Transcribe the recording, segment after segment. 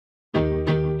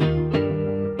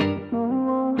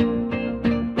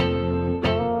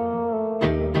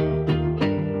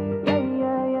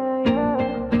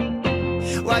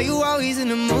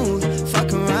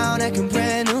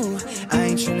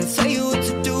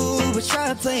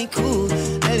playing cool.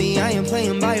 Maybe I am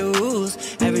playing by your rules.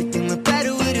 Everything look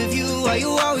better with a view. Why you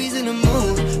always in the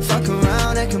mood? Fuck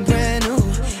around, acting brand new.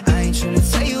 I ain't tryna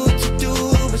tell you what to do,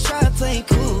 but try playing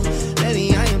cool.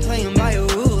 Maybe I am playing by your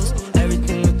rules.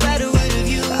 Everything look better with a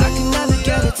view. I can never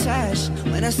get attached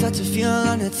when I start to feel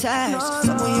unattached.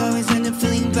 Someone you always end up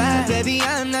feeling bad. Baby,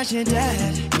 I'm not your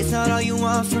dad. It's not all you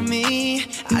want from me.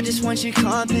 I just want your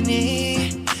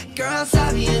company. Girl,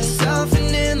 stop being yourself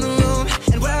and in the room,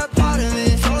 and we're a part of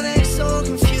it. Don't act so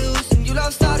confused, and you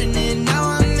love starting it. Now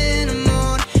I'm in the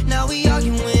mood. Now we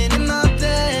arguing in my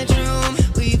bedroom.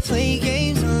 We play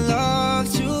games of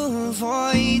love to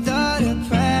avoid the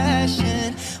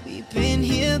depression. We've been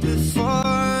here before,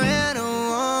 and I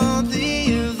won't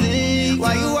leave it.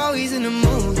 Why you always in the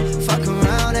mood? Fuck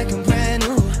around, acting brand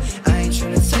new. I ain't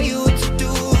tryna tell you what to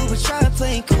do, but try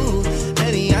playing cool.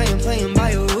 Maybe I am playing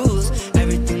by your rules.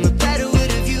 Everything look better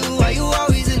with a view. Why you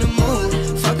always in the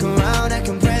mood? Fuck around,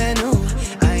 acting brand new.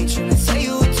 I ain't tryna tell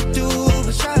you what to do,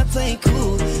 but try playing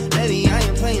cool. Maybe I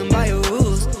am playing by your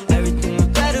rules. Everything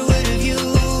look better with a view.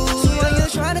 So when you're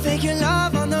trying to fake your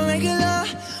love on the regular,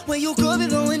 when you could be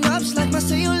blowing up just like my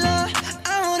cellular,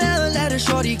 I won't ever let a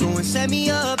shorty go and set me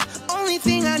up. Only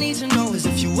thing I need to know is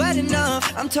if you wet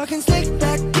enough. I'm talking slick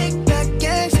back, kick back,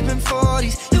 gang, sipping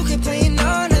 40s. You can play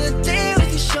another day with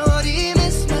your shorty.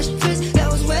 Mismatched twist, that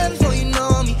was way before you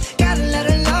know me. Gotta let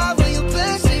her love when you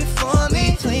best it for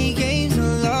me. Play games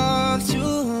of love to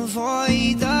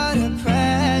avoid the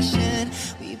depression.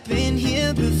 We've been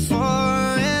here before,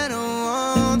 and I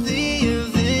won't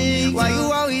leave it. Why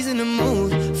you always in the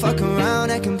mood? Fuck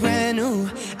around, acting brand new.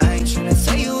 I ain't tryna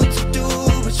tell you what to do,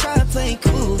 but try playing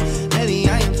cool. Maybe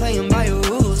I am playing by your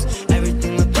rules.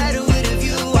 Everything look better with a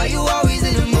view. Why you always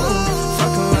in the mood?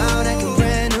 Fuck around, acting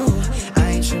brand new.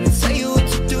 I ain't tryna tell you what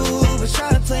to do, but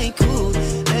try playing cool.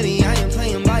 Maybe I am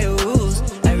playing by your rules.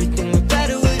 Everything look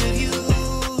better with a view.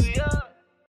 Yeah.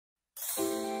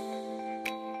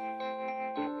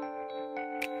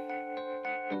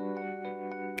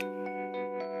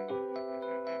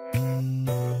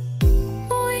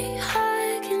 We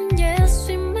hug and yes,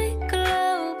 we make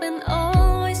love and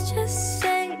always just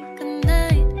say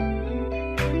goodnight.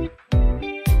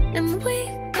 And we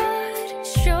got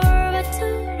sure about to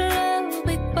love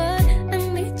me, but I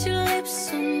need your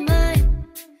lips on mine.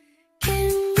 Can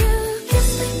you kiss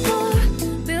me more?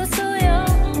 Feel so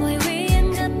young, boy, we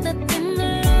ain't got nothing to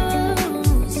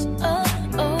lose. Oh,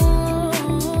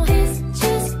 oh, it's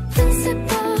just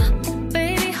principle.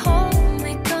 Baby, hold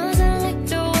me, 'cause I like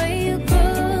the way you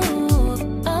groove.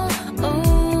 Oh,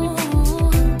 oh,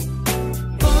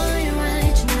 boy,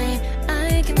 write your name,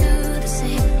 I can do the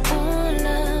same. All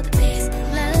of the days,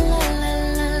 la la la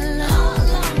la la. All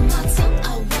on my tongue,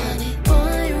 I want it.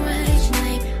 Boy, write your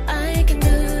name, I can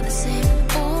do the same.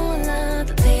 All of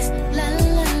the days, la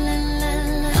la la la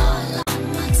la. All on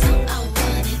my tongue, I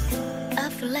want it. I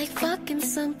feel like fucking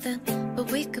something, but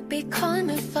we could be calling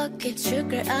it fuck it.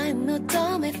 Sugar, I'm no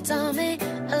dummy, dummy.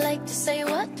 I like to say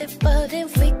what if, but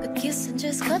if we could kiss and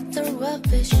just cut the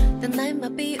rubbish, then I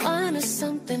might be onto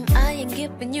something. I ain't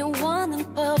giving you one in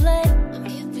public, I'm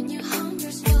giving you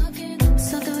hundreds fucking.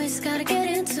 Something we just gotta get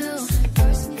into.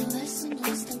 First need a lesson,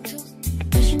 wisdom too.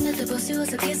 Wishing that the pussy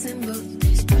was a kissing booth.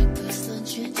 Taste breakfast,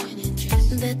 lunch, and gin and juice.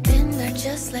 The dinner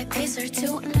just like dessert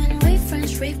too. And then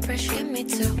refresh, give me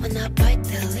two. When I bite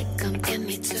the lip, come give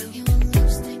me two. You want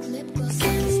lipstick, lip gloss,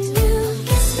 can you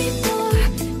kiss me more?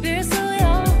 We're so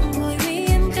young, boy, we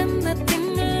ain't got nothing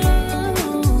to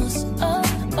lose. Oh,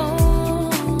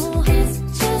 oh, it's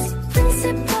just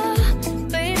principle.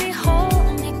 Baby,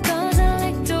 hold me, 'cause I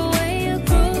like the way you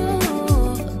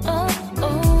groove. Oh,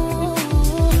 oh,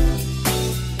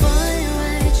 boy,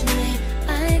 write your name,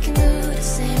 I can do the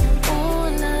same.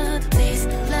 All of the days,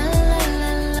 la la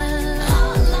la la.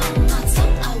 All on my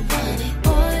tongue, I want it.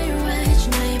 Boy, write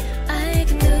your name, I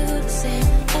can do the same.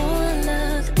 All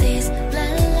of the days, la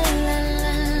la la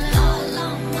la la. All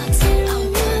on my tongue, I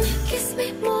want it. Kiss me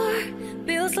more,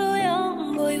 feel so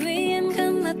young, boy, we ain't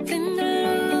got nothing to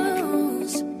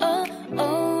lose. Oh,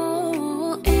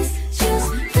 oh, it's just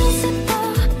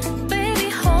principle. Baby,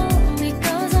 hold me,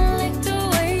 'cause I like the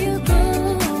way you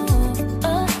groove.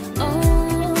 Oh,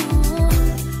 oh,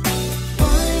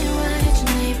 boy, write your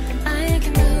name, I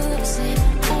can do the same.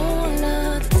 All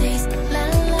of the days, la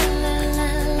la la la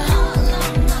la. All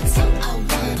on my tongue, I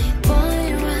want it. Boy,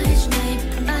 write your name,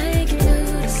 I can do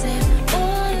the same.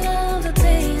 All of the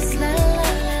days, la la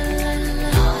la la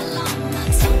la. All on my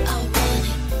tongue, I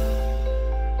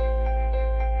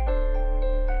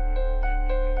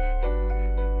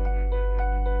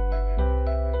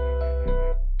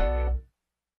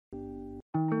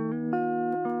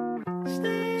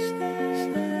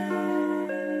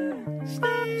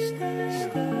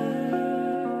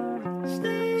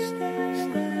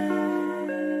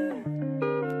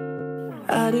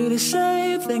I do the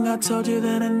same thing I told you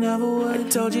that I never would. I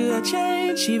told you I'd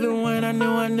change even when I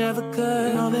knew I never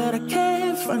could. Know that I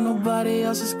can't find nobody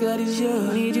else as good as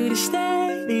you. Need you to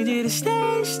stay, need you to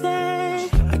stay, stay.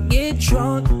 I get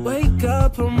drunk, wake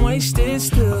up, I'm wasted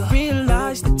still.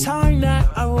 Realize the time that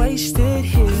I wasted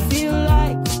here. Feel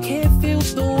like you can't feel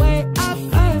the way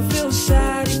I feel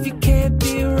sad if you can't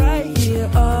be right here.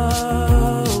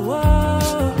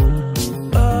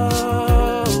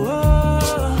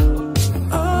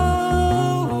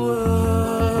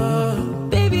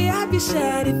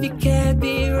 Sad if you can't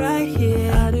be right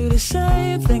here. I do the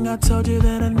same thing I told you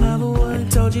that I never would. I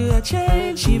told you I'd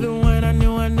change even when I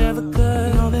knew I never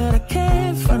could. Know that I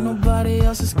can't find nobody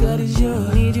else as good as you.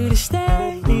 Need you to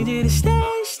stay, need you to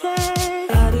stay, stay.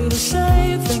 I do the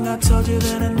same thing I told you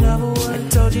that I never would. I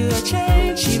told you I'd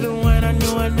change even when I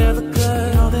knew I never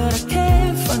could. Know that I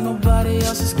can't find nobody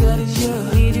else as good as you.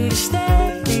 Need you to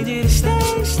stay, need you to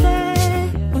stay,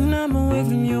 stay. When I'm away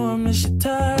from you, I miss your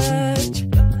touch.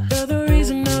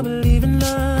 I believe in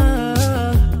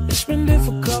love. It's been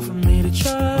difficult for me to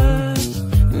trust,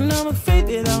 and I'm afraid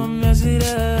that I'll mess it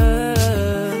up.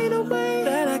 Ain't no way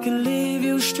that I can leave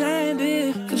you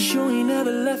stranded, cause you ain't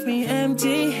never left me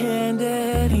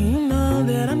empty-handed. And you know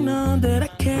that I know that I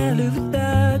can't live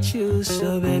without you.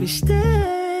 So baby,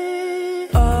 stay.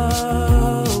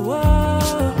 Oh, oh.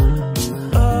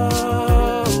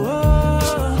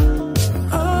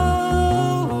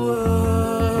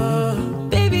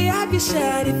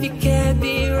 Sad if you can't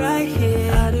be right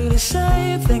here. I do the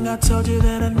same thing I told you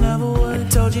that I never would. I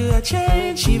told you I'd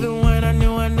change even when I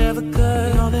knew I never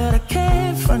could. Know that I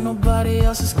can't find nobody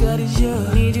else as good as you.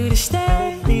 Need you to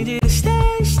stay, need you to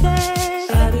stay, stay.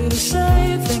 I do the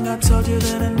same thing I told you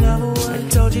that I never would. I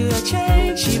told you I'd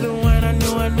change even when I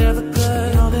knew I never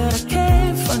could. Know that I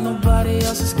can't find nobody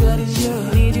else as good as you.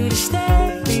 Need you to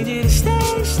stay, need you to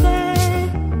stay, stay.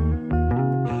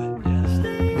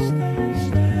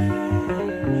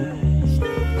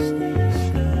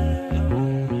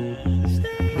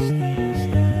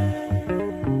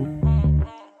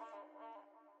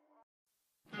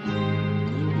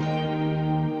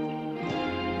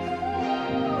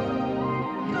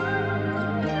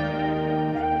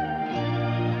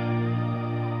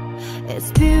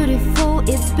 It's beautiful,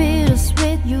 it's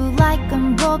bittersweet. You like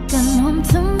unbroken home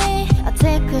to me. I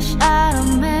take a shot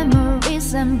of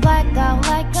memories and black out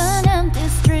like an empty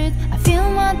street. I fill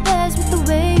my days with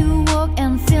the way you walk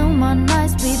and fill my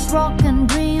nights with broken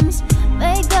dreams.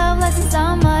 Wake up like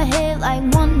inside my head, like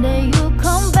one day you'll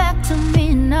come back to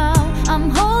me. Now I'm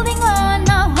holding on,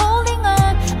 not holding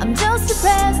on. I'm just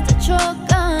depressed, a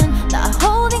shotgun. Not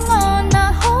holding on,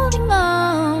 not holding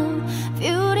on.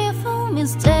 Beautiful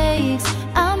mistakes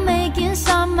I'm making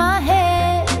inside my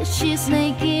head. She's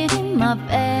naked in my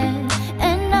bed,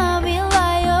 and I will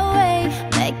lie awake,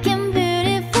 making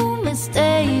beautiful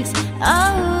mistakes.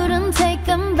 I wouldn't take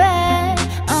them back.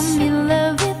 I'm in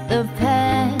love with the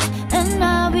past, and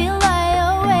I will lie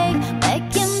awake,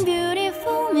 making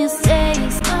beautiful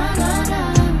mistakes. Na, na, na.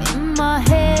 In my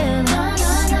head, na,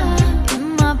 na, na. In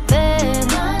my bed,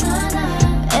 na, na, na.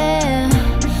 Yeah.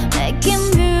 Making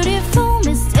beautiful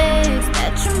mistakes.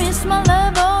 Bet you miss my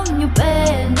love all in your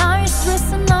bed. Now you're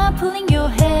stressing up, pulling your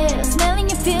hair, smelling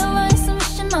your pillow,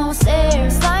 insufficient no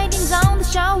stairs, sliding down the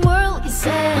shower like you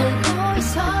said. Oh,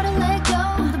 it's hard to let go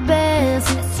of the best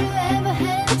that you ever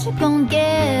had, that you gon'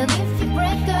 get if you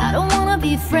break up. I don't wanna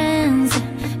be friends.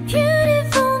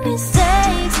 Beautiful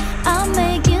mistakes I'm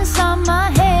making inside my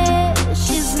head.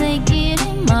 She's naked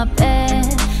in my bed,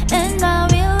 and I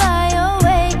will lie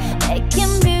awake,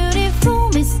 making beautiful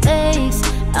mistakes.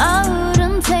 I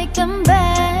wouldn't take them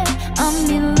back. I'm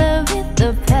in love with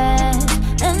the past,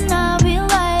 and I will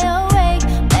lie awake,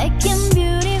 making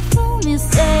beautiful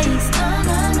mistakes. Na,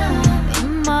 na, na.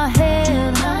 In my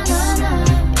head, na, na, na.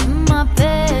 In my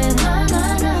bed, na, na,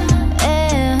 na.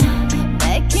 Yeah.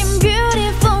 Making beautiful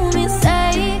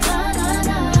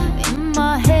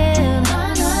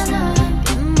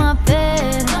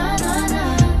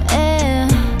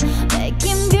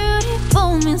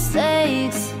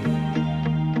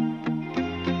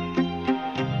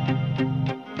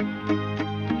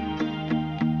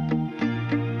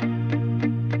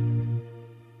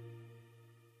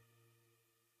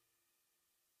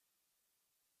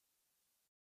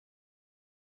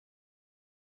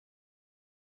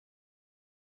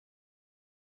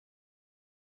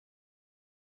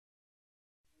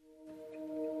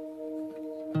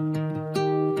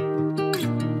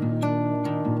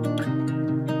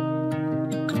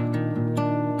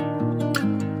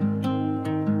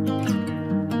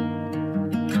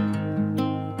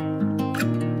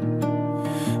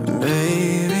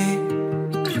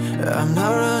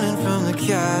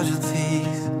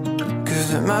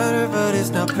matter, but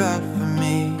it's not bad for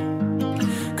me.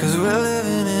 'Cause we're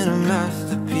living in a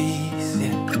masterpiece,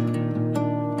 yeah.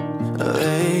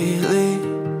 Lately,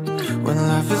 when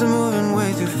life is moving way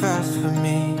too fast for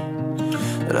me,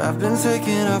 that I've been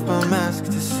taking off my mask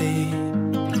to see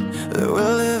that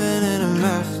we're living in a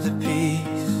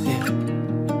masterpiece, yeah.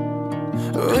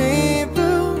 We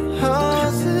built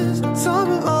houses on top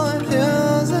of all the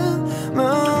hills and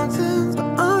mountains, but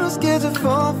I'm not scared to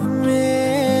fall from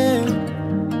it.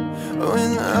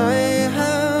 When I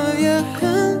have your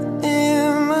hand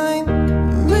in mine,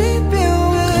 maybe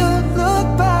we'll look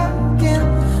back and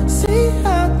see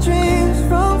our dreams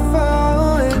from far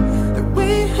away, that we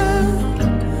had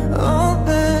all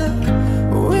that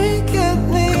we could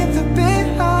need to be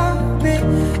happy.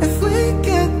 If we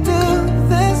could do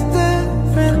this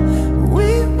different, we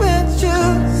would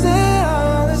choose it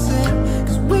all the same.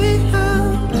 'Cause we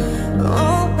have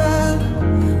all that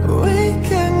we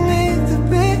could need to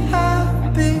be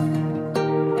happy.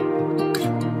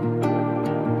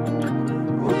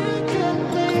 We could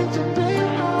need to be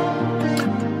happy.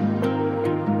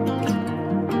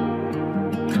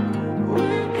 We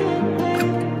could need.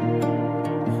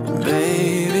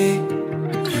 Baby,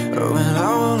 when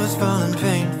our world was falling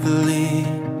painfully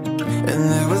and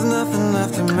there was nothing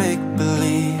left to make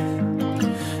believe,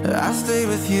 I stayed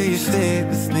with you, you stayed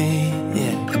with me,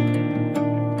 yeah.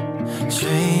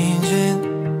 Changing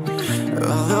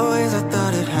all the ways I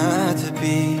thought it had to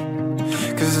be,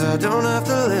 'cause I don't have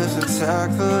to live so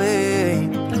tactfully.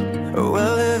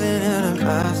 We're living in a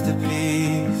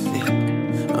masterpiece, yeah.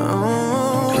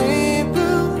 Oh, we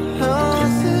built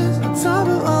houses on top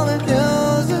of all the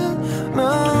hills and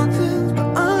mountains, but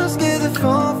I'm not scared to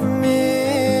fall from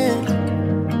it.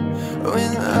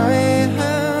 When I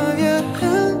have your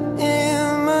hand in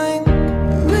mine,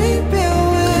 maybe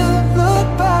we'll look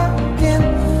back and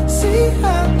see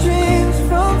our dreams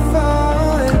from far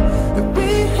away, that we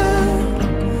had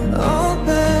all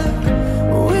that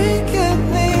we could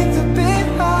need to be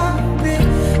happy.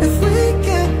 If we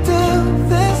could do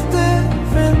this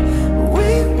different, we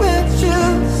would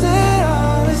choose it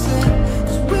all the same.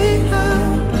 'Cause we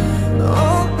have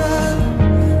all that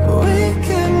we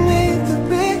could need to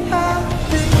be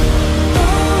happy.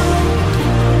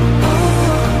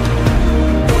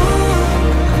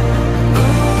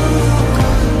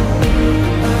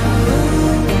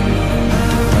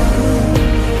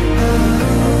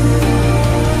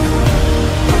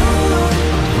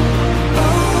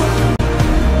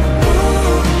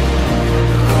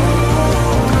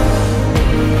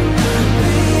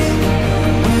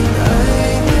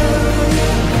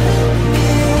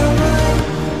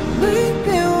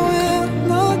 Maybe we'll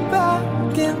look back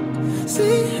and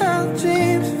see our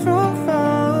dreams from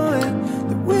far away,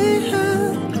 that we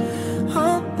had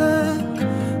all that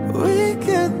we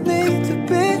could need to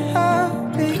be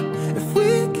happy. If we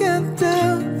can do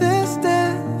this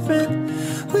different,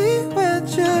 we would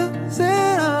choose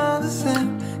it all the same.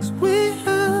 'Cause we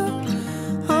have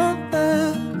all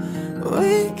that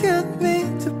we could need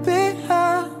to be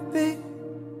happy.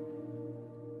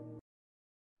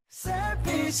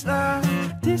 Savage love.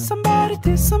 Did somebody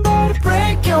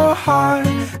break your heart?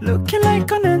 Looking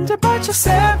like an angel, but you're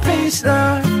savage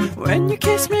love. When you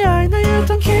kiss me, I know you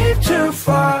don't keep too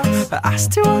far, but I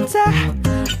still want that.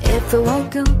 If it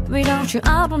won't go without you,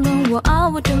 I don't know what I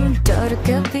would do. Gotta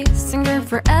get this singer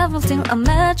forever till I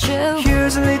met you.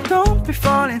 Usually don't be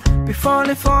falling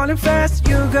fast.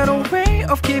 You got a way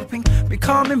of keeping me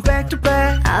coming back to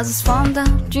back. I just found out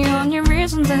the only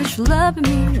reason that you love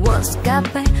me was to get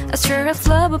back. I sure have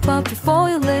love about before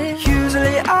you leave.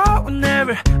 Usually I would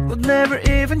never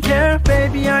even care.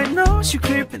 Baby, I know you're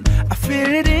creeping, I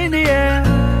feel it in the air.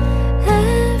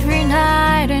 Every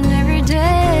night and every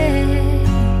day,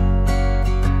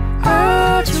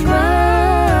 I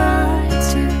try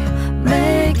to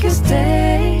make you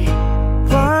stay.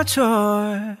 But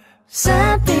you're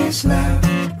Savage love.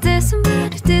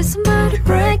 Did somebody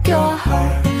break your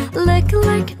heart? Looking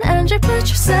like an angel, but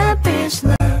you're savage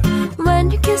love.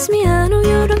 When you kiss me, I know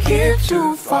you don't give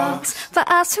two fucks, but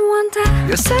I still want that.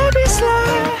 you're savage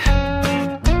love.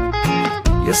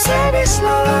 You're savage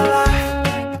la la la.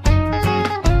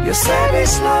 You're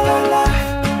savage la la la.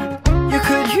 You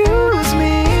could use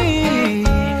me.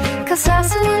 'Cause I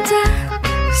still want that.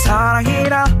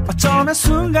 사랑이라 어쩌면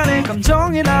순간의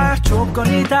감정이라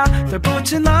조건이다. 널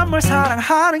붙인 난 뭘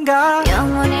사랑하는가.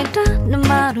 영원이라는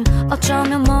말은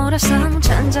어쩌면 모래성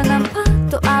잔잔한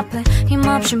파도 앞에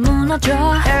힘없이 무너져.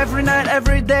 Every night,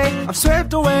 every day, I'm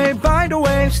swept away by the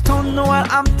waves. Don't know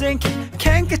what I'm thinking,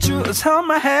 can't get you out of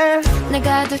my head.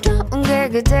 내가 더 좋은 게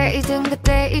그대이든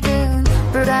그때이든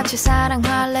불같이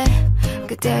사랑할래.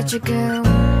 그대지금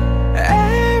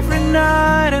Every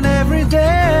night and every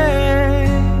day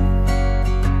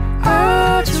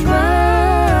I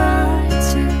try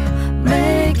to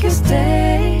make you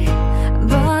stay,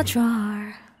 but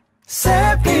you're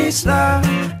savage love.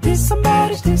 Did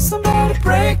somebody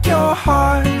break your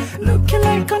heart? Looking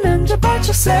like an angel, but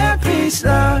you're savage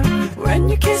love. When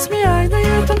you kiss me, I know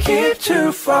you don't keep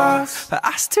too far, but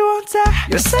I still want that.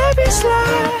 You're savage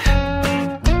love.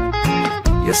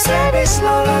 You're savage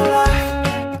love, love, love.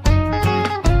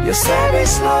 You're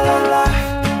savage love, love, love.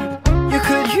 You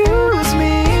could use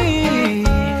me,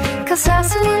 'Cause I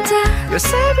still want that. you're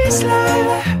savage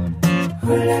love.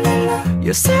 Ooh la la la.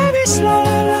 You're savage love,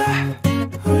 love, love.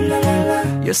 Ooh la la la.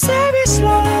 You're savage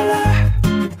love, love, love.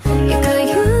 You could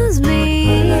use me.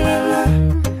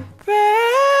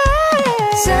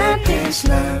 Savage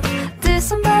love. Did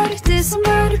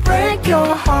somebody break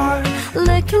your heart?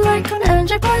 Looking like an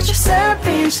angel, but you're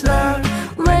savage love.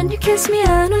 When you kiss me,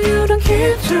 I know you don't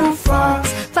keep Too far.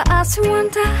 but I still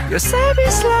want that. You're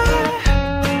savage love.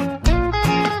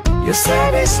 You're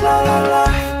savage love, love,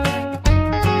 love.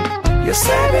 You're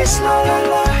savage love, love,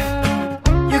 love.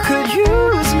 You could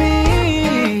use me,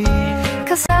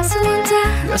 'Cause I still want that.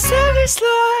 you're savage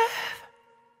love.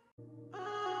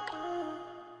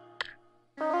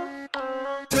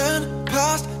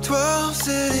 10:12,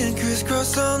 sitting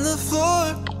crisscross on the floor,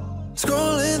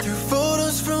 scrolling through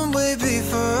photos from way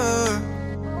before.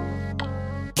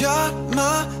 Got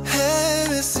my head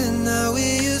missing how we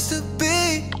used to be,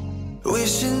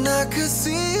 wishing I could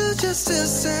see you just to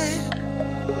say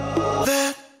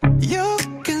that you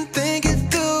can think it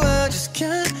through. I just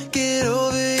can't get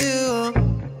over you.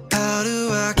 How do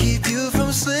I keep you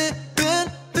from slipping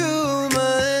through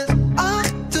my hands? I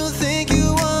don't think you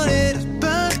want it as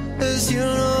bad as you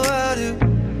know I do.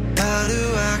 How do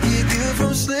I keep you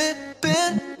from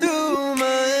slipping through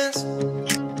my hands?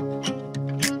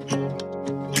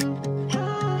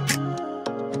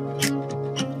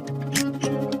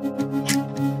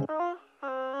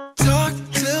 Talk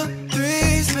till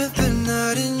 3, spent the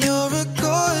night in your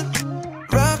accord,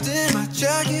 wrapped in my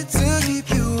jacket to keep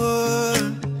you warm.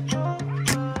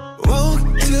 Woke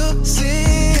to see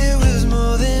it was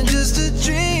more than just a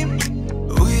dream,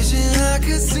 wishing I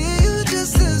could see you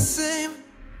just the same.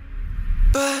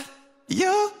 But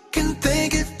you can think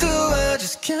it through, I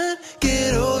just can't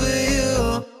get over you.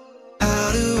 How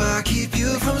do I keep you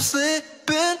from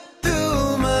slipping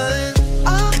through my hands?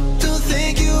 I don't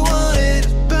think you want it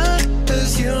as bad as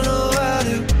you know I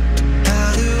do. How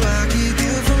do I keep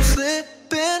you from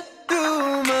slipping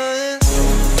through my hands?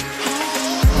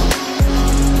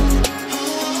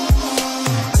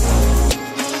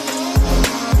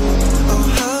 Oh,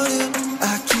 how do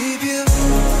I keep you?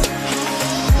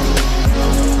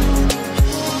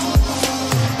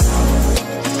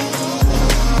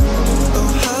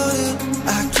 Oh, how do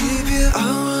I keep you? I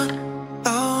want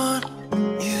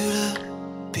you to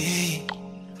be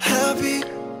happy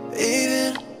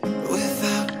even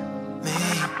without me.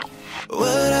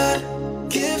 What I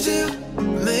give to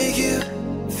make you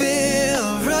feel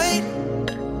right.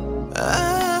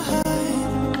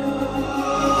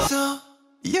 So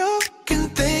you can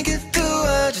think it through,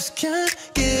 I just can't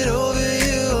get over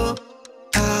you.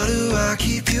 How do I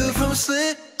keep you from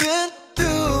slipping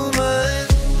through my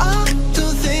hands? I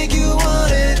don't think you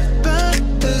want it as bad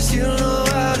as you know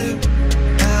I do.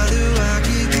 How do I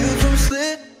keep you from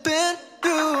slipping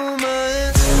through my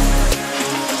hands?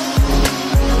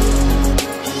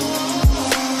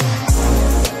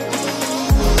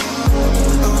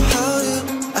 Oh, how do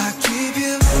I keep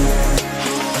you?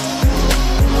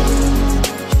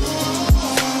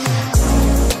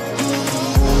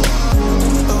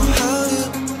 Oh, how do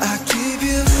I keep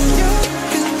you? You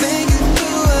can think it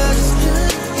through, I just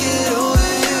can't get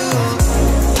over you.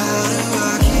 How do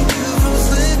I keep you from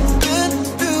slipping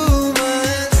through my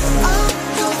hands? I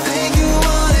don't think you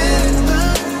want it as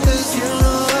bad as you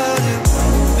know I do.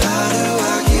 How do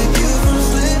I keep you from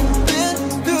slipping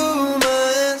through my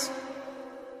hands?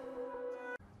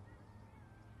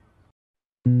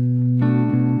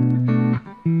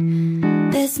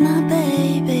 That's my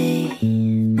baby,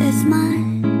 that's my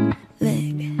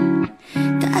leg,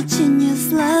 touching you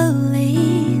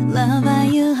slowly, love how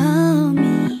you hold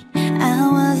me. I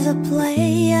was a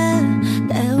player,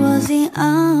 that wasn't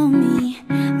on me.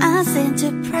 I sent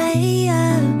a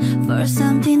prayer for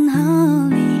something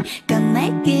holy.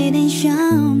 Connect it and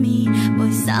show me,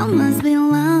 boy, someone's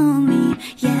been lonely,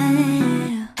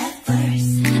 yeah. At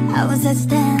first, I was a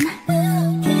stand,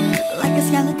 like a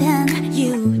skeleton.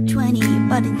 You 20,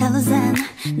 but intelligent.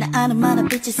 Now I'm out of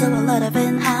bitches, so a lot of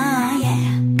it,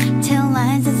 yeah. Tell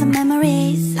lines and some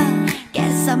memories. Get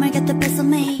summer, get got the best of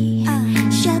me.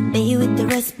 Shabby with the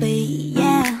recipe,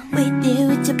 yeah. With you,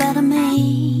 it's about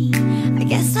me. I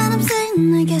guess what I'm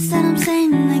saying, I guess what I'm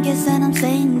saying, I guess what I'm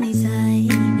saying is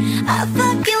I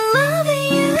fucking love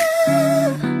you.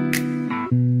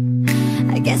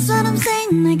 I guess what I'm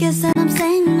saying, I guess what I'm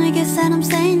saying, I guess what I'm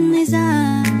saying is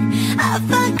I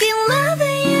fucking love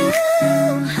you.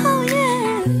 Oh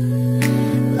yeah.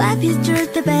 Love you through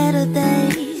the better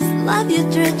days, love you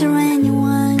through the rainy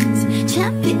ones.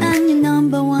 Champion, you're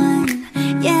number one,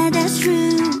 yeah that's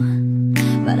true.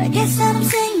 But I guess what I'm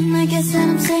saying, I guess what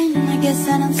I'm saying, I guess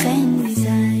what I'm saying is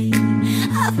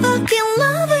I fucking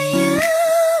love you.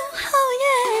 Oh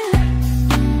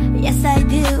yeah. Yes I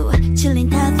do, chilling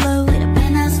that low with a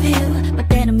penthouse view. But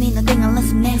that don't mean nothing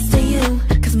unless I'm next to you.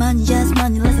 Cause money just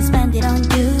money, let's spend it on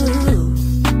you.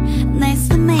 Next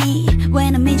to me,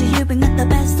 when I meet you, you bring out the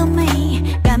best of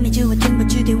me. Got me doing things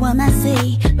but you the one I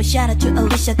see. But shout out to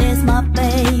Alicia, there's my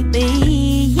baby.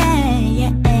 Yeah,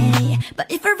 yeah.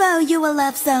 But if I wrote you a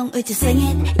love song, would you sing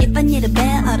it? If I need a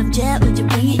bail out of jail, would you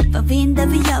bring it? If I've been there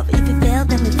for you, if you fail,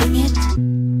 then we bring it.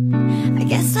 I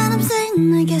guess what I'm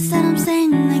saying, I guess what I'm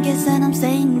saying, I guess what I'm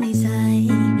saying is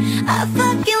I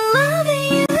fucking love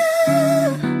you.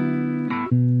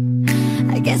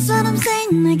 I guess what I'm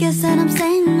saying, I guess what I'm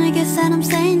saying, I guess what I'm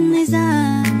saying is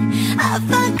I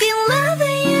fucking love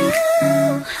you.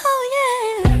 Oh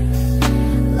yeah.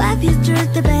 Love you through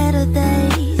the better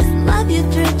days, love you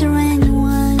through the rainy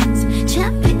ones.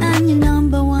 Champion, you're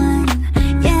number one,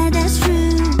 yeah that's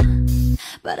true.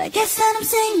 But I guess what I'm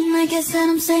saying, I guess what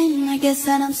I'm saying, I guess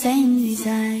what I'm saying is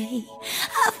I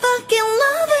fucking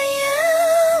love you.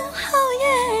 Oh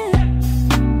yeah.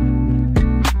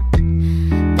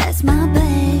 That's my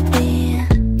baby,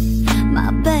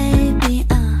 my baby,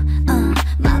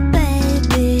 my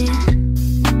baby.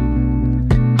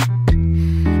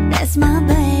 That's my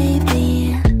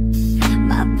baby,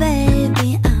 my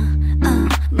baby, my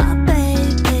baby.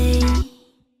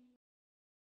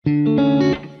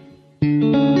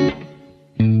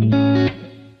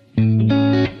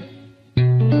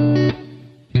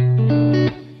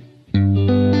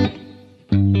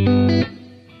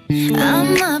 I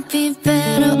might be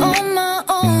better on my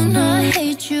own. I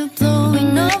hate you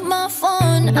blowing up my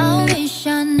phone. I wish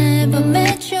I never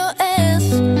met your ass.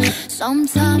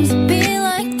 Sometimes it be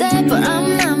like that, but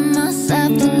I'm not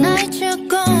myself the night you're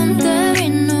gone. There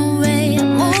ain't no way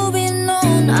I'm moving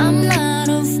on. I'm not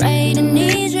afraid, I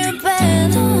need your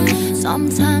bed.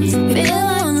 Sometimes it be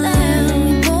like that.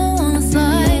 We both wanna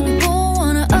fight, we both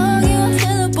wanna argue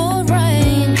until the boat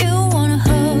rain. You wanna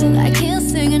hug, I can't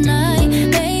say goodnight.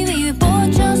 Baby, we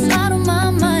both just out of my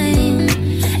mind.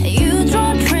 And you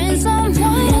draw prints on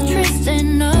white and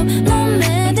twisting up. No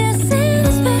medicine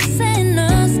is fixing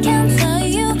us. Can't tell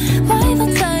you why,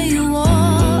 but tell you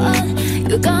what.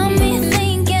 You got me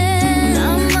thinking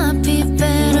I might be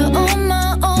better on my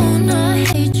own. I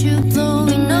hate you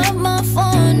blowing up my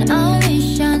phone. I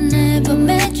wish I never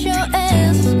met your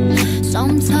ass.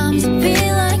 Sometimes it be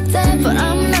like that, but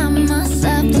I'm not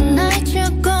myself the night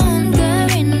you're gone.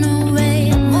 There ain't no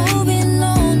way I'm moving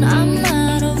alone. I'm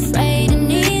not afraid, I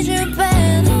need your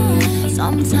bed.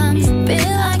 Sometimes it be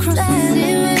like that.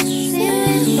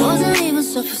 Wasn't even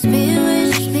so for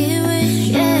spirit.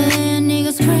 Yeah,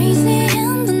 niggas crazy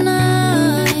in the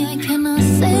night. I cannot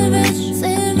savage.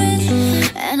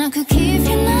 And I could keep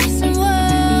you nice and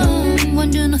warm.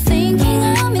 Wondering or thinking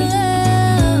I'm in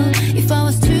love. If I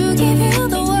was to give you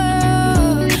the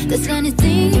world, there's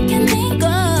anything you can think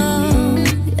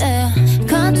of. Yeah,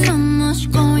 got so much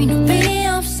going to be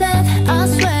upset. I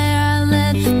swear I'll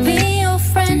let you be your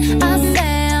friend. I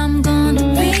say I'm gonna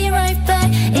be right back.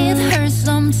 It hurts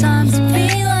sometimes to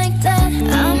be like that.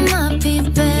 I might be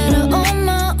better on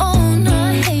my own.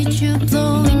 I hate you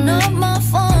blowing up my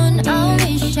phone. I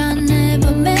wish I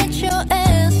never met your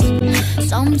ass.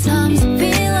 Sometimes it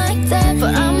be like that,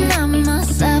 but I'm not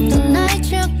myself the night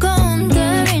you're gone.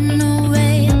 There ain't no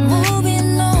way I'm moving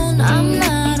alone. I'm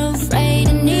not afraid,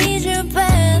 I need your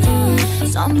bed.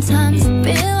 Sometimes it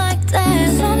be like that.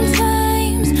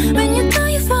 Sometimes when you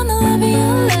thought you found the love of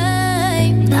your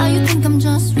life, now you think I'm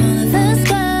just one of those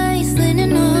guys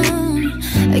leaning on.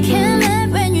 I can't let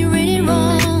when you read it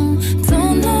wrong.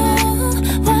 Don't know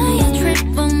why I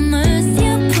trip on us.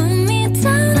 You put me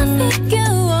down, I figure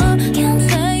out. Can't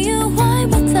tell you why,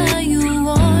 but tell you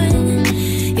what.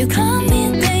 You got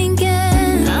me thinking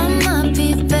I might be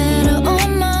better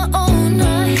on my own.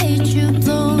 I hate you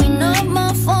blowing up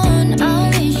my phone. I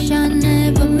wish I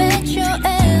never met your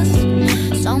ass.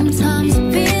 Sometimes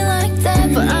it be like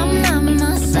that, but I'm not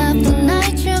myself the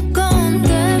night you're gone.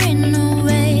 There ain't no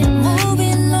way I'm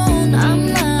moving alone.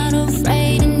 I'm not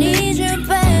afraid, I need your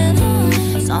bed.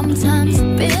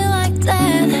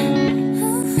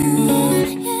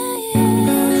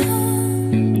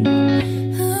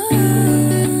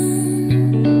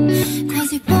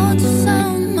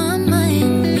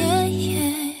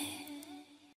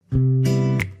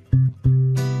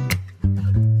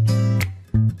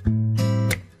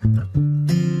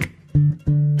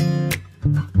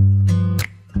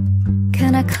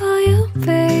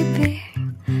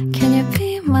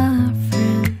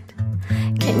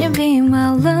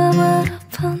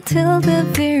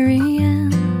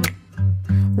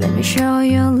 me show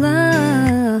you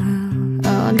love.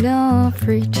 Oh, don't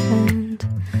pretend.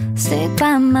 Stay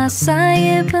by my side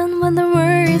even when the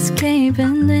world is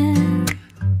caving in.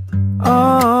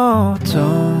 Oh,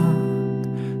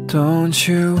 don't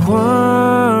you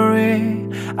worry,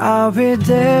 I'll be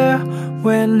there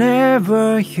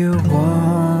whenever you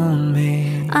want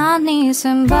me. I need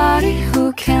somebody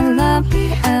who can love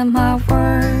me at my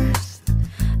worst.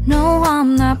 No,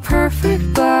 I'm not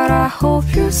perfect, but I hope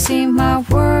you see my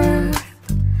worth.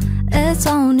 It's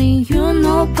only you,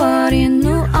 nobody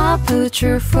knew I put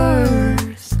you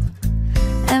first.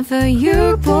 And for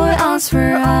you, boy, I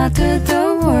swear I did the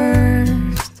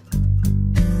worst.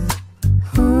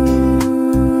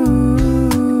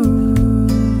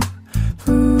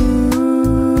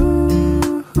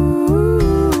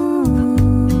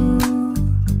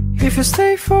 If you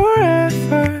stay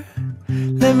forever,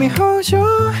 let me hold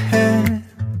your hand.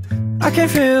 I can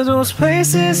feel those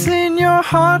places in your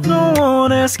heart no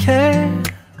one else can.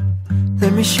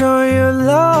 Let me show you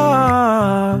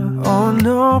love, oh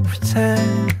no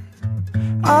pretend.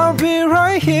 I'll be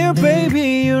right here, baby,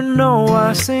 you know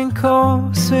I sing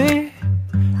cozy.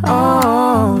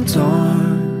 Oh,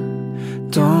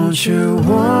 don't you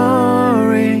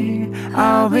worry,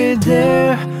 I'll be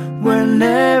there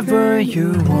whenever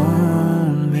you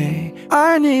want me.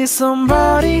 I need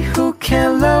somebody who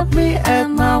can love me at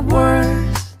my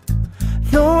worst.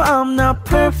 No, I'm not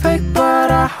perfect,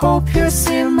 but I hope you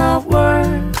see my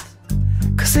worth.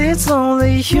 Cause it's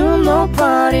only you,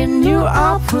 nobody knew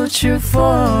I'll put you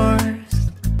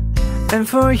first. And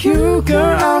for you,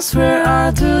 girl, I swear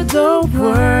I do the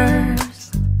worst.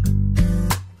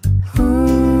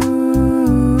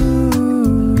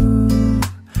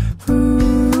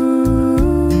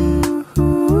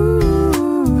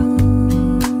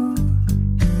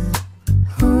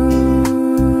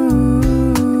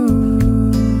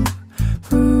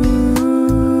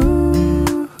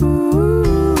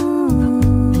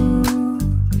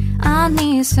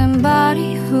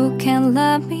 Somebody who can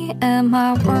love me at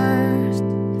my worst.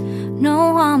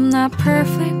 No, I'm not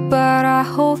perfect, but I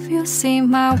hope you see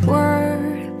my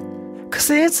worth. Cause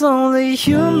it's only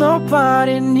you,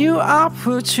 nobody knew I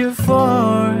put you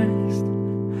first.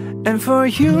 And for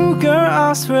you, girl,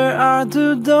 I swear I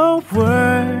do the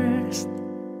worst.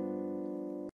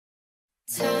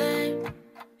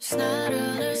 Time's not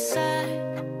on our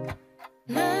side,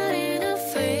 not in our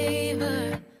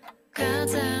favor. God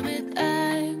damn it,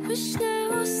 I wish there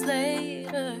was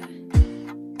later.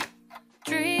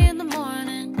 3 in the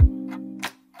morning,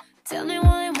 tell me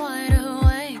why I'm wide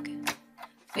awake,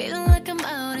 feeling like I'm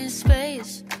out in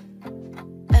space.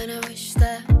 And I wish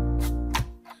that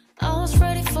I was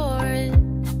ready for it,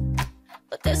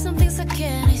 but there's some things I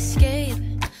can't escape,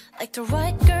 like the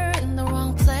right girl in the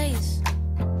wrong place.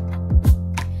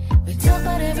 We talk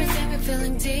about everything, we're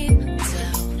feeling deep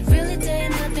down. Really there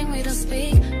ain't nothing we don't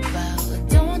speak about. I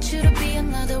don't want you to be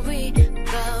another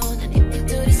rebound. And if you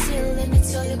do this here, let me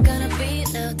tell you gonna be.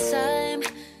 Now time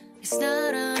is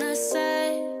not on our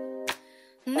side,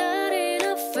 not in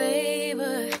our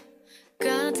favor.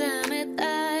 God damn it,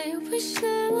 I wish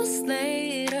there was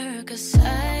later. Cause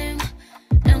I'm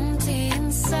empty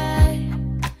inside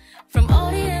from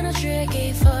all the energy I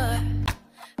gave her.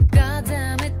 God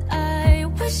damn it, I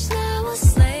wish there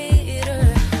was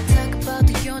later. Talk about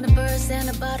the universe and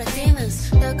about the demons.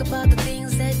 Talk about the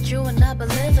things that you and I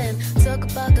believe in. Talk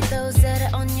about the those that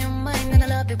are on your mind. And I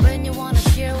love it when you wanna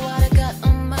share what I got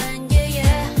on mine. Yeah,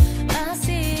 yeah, I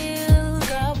still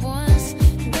got ones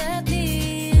that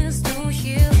needs to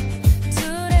heal.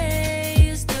 Today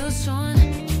is too soon,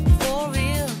 for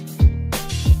real.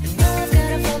 And now I've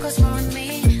gotta focus more on me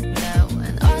now,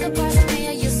 and all the parts of me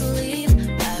I used to leave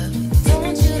out. Don't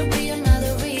want you to be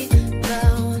another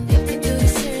rebound. If you do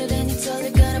this here, then it's all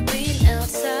you're gonna be. Now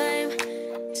time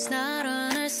is not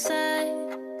on our side,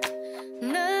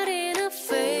 not in our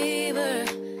favor.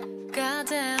 God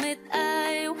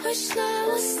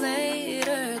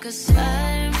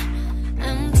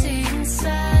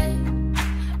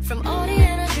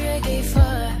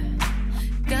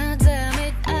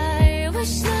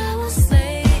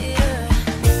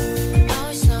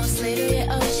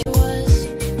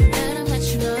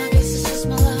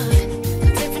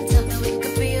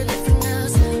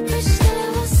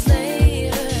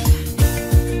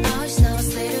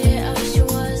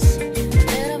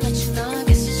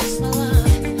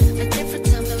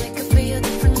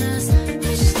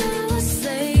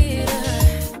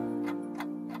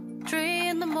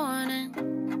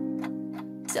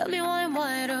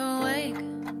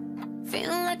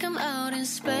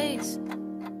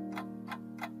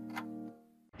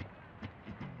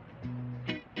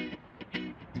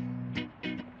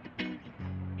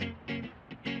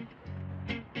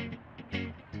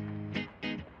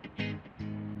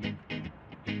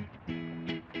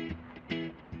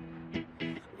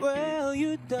know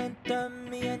you done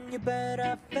me and you bet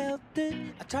I felt it.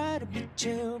 I tried to be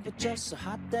chill, but you're so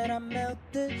hot that I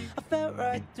melted. I fell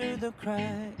right through the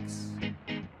cracks.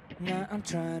 Now I'm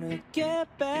trying to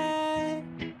get back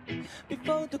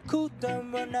before the cool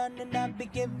down run out, and I'll be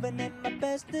giving it my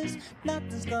bestest.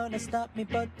 Nothing's gonna stop me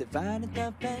but divine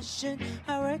intervention.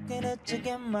 I reckon it's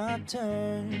again my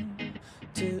turn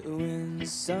to win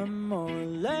some or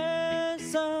learn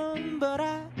some, but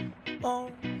I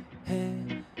won't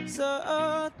hesitate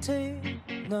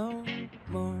no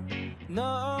more,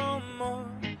 no more.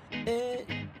 It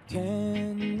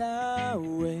cannot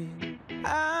wait.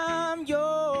 I'm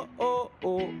yours.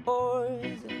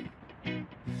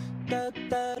 Da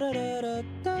da da da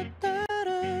da da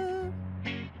da.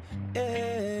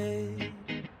 Hey.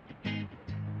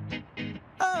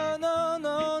 Oh no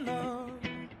no no.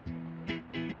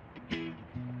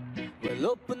 Well,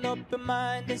 open up your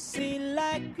mind and see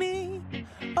like me.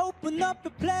 Open up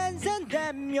your plans and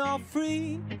damn, you're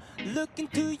free. Look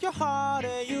into your heart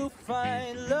and you'll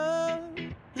find love,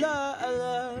 love,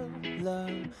 love,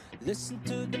 love. Listen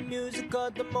to the music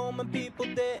of the moment, people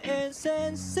dance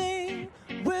and sing.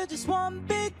 We're just one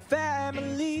big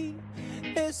family.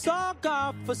 It's our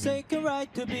God-forsaken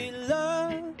right to be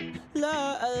loved,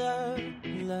 love, love,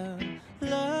 love,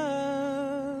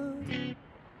 love.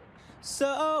 So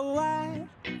I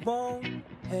won't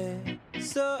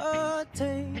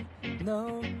hesitate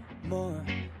no more,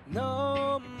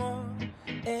 no more.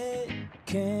 It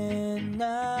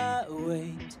cannot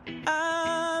wait.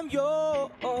 I'm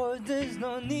yours. There's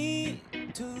no need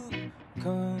to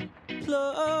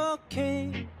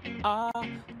complicate. Our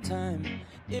time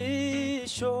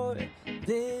is short.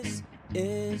 This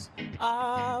is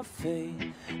our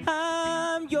fate.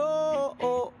 I'm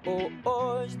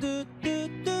yours. Do do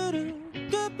do do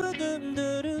do do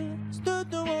do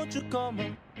do. Won't you come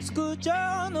on? Scoot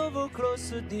on over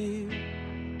closer, dear,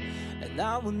 and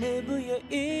I will nibble your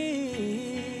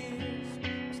ears.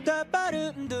 Stop by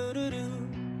do do do do.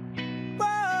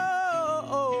 Whoa,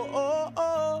 oh, oh,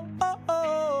 oh, oh,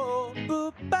 oh.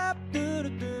 Boop, bop, do do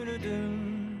do do do.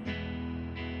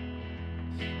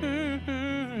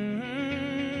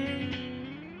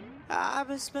 I've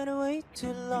been spending way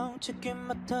too long checking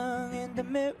my tongue in the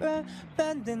mirror,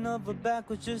 bending over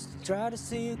backwards just to try to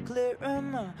see it clearer.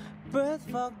 My breath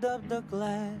fogged up the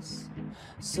glass,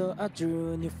 so I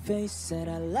drew on your face and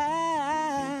I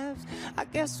laughed. I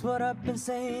guess what I've been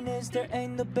saying is there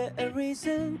ain't no better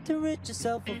reason to rid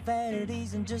yourself of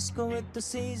vanities and just go with the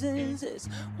seasons. It's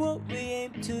what we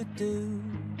aim to do.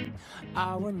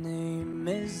 Our name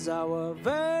is our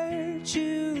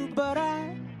virtue, but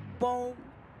I won't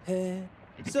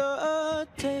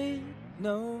hesitate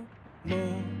no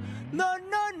more, no,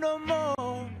 no, no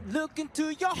more. Look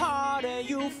into your heart and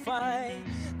you'll find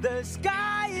the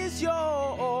sky is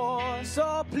yours.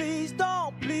 So please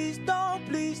don't, please don't,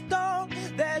 please don't.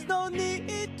 There's no need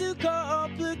to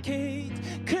complicate,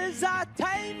 'cause our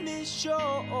time is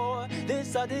short.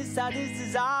 This is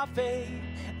our fate.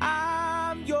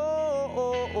 I'm yours.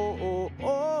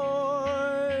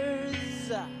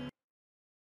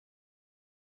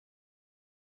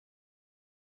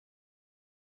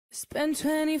 Spend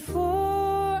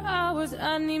 24 hours,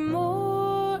 I need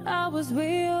more hours with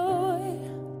you.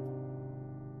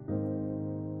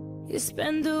 You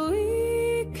spend the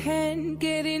weekend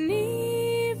getting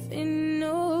even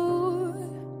more.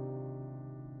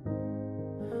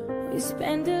 We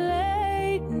spend the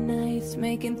late nights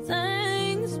making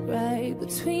things right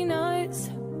between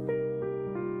us.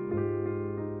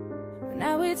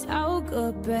 Now it's all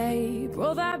good, babe.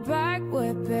 Roll that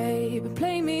backward, babe, and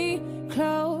play me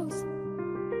close.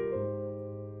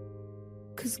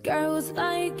 'Cause girls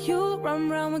like you run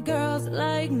round with girls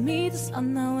like me. The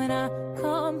sun now when I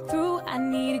come through, I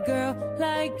need a girl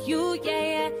like you, yeah,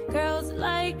 yeah. Girls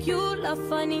like you love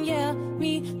funny, yeah,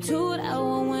 me too. That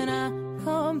one when I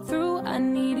come through, I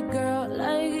need a girl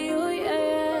like you, yeah,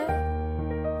 yeah.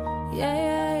 Yeah,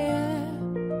 yeah, yeah.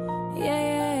 Yeah,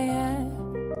 yeah, yeah.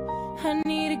 I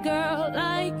need a girl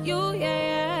like you, yeah,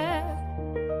 yeah.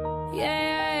 Yeah,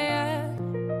 yeah, yeah.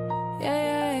 Yeah,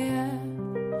 yeah, yeah.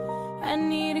 I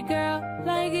need a girl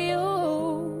like you.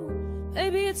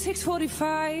 Maybe it's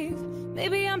 6:45.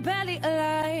 Maybe I'm barely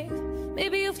alive.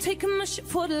 Maybe you've taken my shit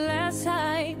for the last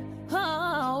time.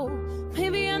 Oh,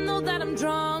 maybe I know that I'm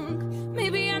drunk.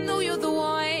 Maybe I know you're the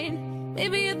one.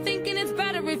 Maybe you're thinking it's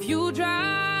better if you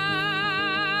drive.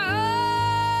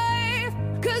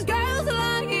 'Cause girls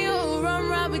like you run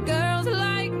round with girls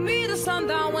like me. The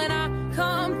sundown when I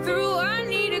come through, I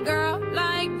need a girl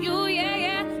like you, yeah,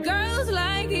 yeah. Girls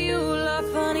like you love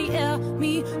funny, yeah,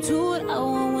 me too. I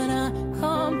want when I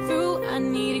come through, I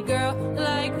need a girl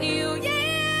like you, yeah.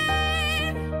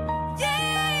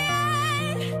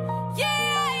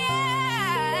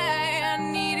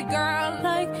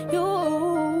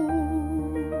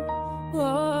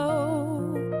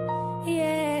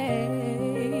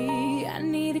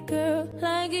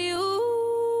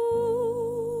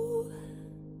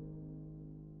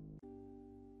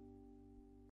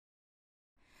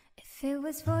 If it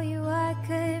was for you, I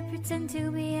could pretend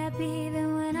to be happy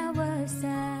even when I was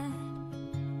sad.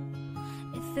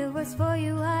 If it was for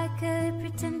you, I could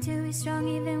pretend to be strong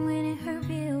even when it hurt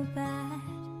real bad.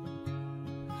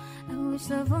 I wish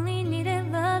love only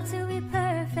needed love to be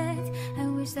perfect. I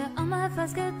wish that all my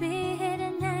flaws could be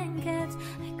hidden and kept.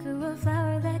 I grew a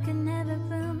flower that could never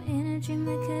bloom in a dream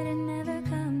that could have never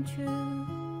come true.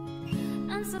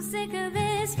 I'm so sick of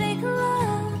this fake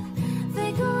love,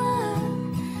 fake love,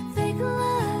 fake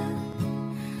love.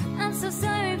 I'm so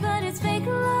sorry, but it's fake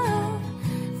love,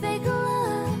 fake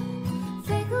love,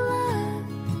 fake love.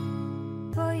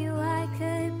 For you, I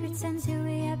could pretend to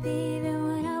be happy even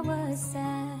when I was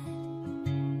sad.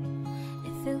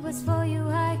 If it was for you,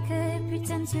 I could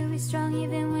pretend to be strong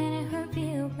even when it hurt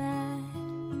real bad.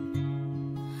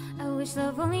 I wish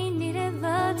love only needed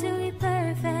love to be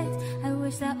perfect. I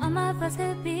wish that all my flaws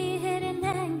could be hidden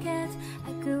and kept.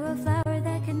 I grew a flower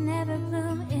that could never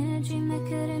bloom in a dream that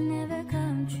could have never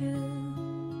come true.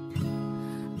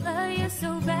 Love you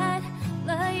so bad,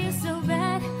 love you so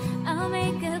bad. I'll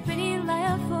make a pretty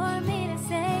liar for me to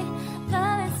say.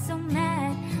 Love is so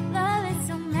mad, love is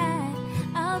so mad.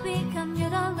 I'll become your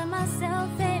doll, let myself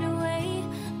fade away.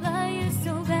 Love you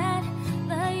so bad,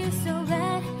 love you so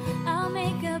bad. I'll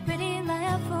make a pretty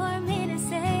liar for me to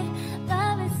say.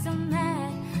 Love is so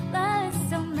mad, love is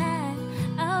so mad.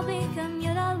 I'll become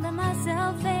your doll, let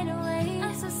myself fade away.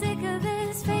 I'm so sick of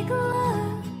this fake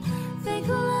love, fake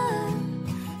love,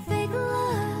 fake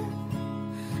love.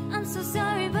 I'm so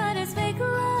sorry, but it's fake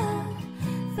love,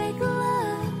 fake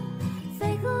love,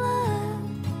 fake love.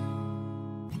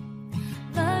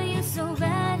 Love you so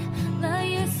bad, love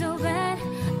you so bad.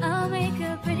 I'll make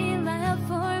a pretty liar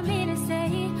for me to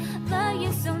say. Love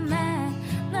you so mad,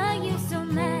 love you so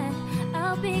mad.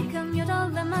 I'll become your doll,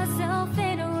 let myself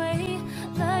fade away.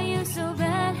 Love you so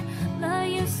bad, love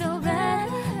you so bad.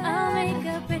 I'll make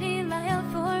a pretty liar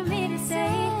for me to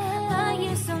say. Love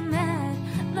you so mad,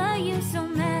 love you so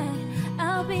mad.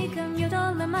 I'll become your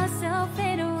doll, let myself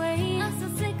fade away. I'm so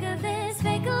sick of this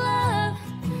fake love,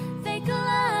 fake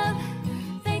love,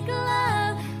 fake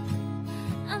love.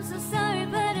 I'm so sorry,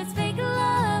 but it's fake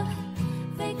love,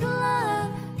 fake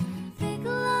love, fake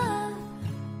love.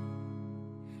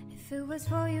 If it was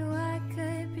for you, I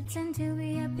could pretend to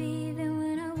be happy even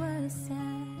when I was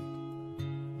sad.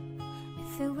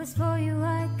 If it was for you,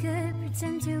 I could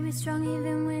pretend to be strong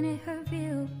even when it hurt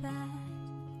real bad.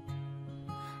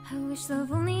 I wish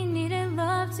love only needed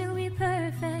love to be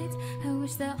perfect. I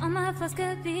wish that all my flaws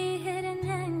could be hidden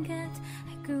and kept.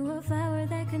 I grew a flower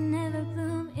that could never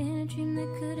bloom in a dream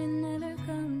that could have never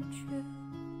come true.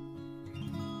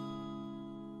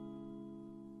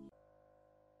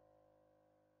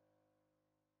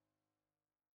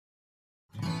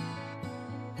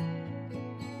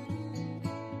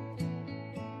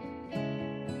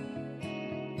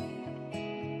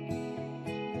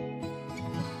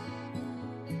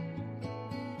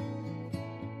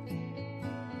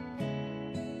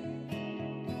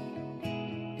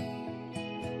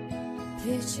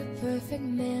 Picture perfect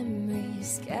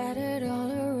memories scattered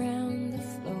all around the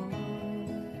floor.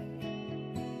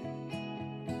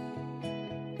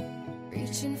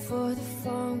 Reaching for the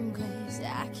phone, 'cause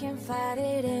I can't fight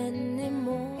it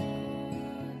anymore.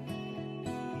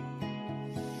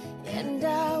 And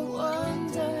I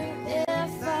wonder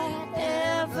if I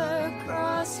ever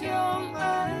cross your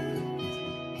mind.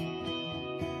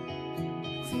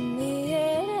 For me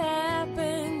it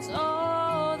happens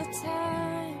all the time.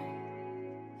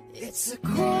 It's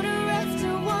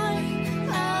 1:15.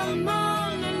 I'm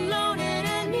all alone and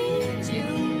I need you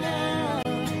now.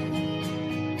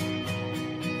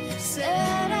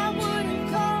 Said I wouldn't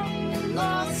call,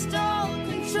 lost all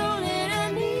control and I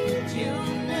need you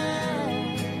now.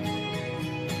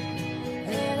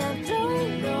 And I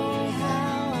don't know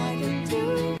how I can do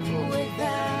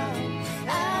without.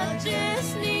 I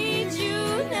just need you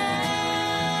now.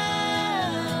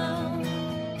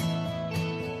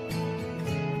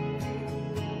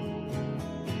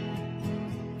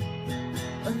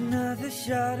 Another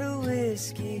shot of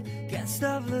whiskey, can't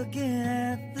stop looking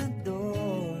at the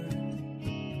door.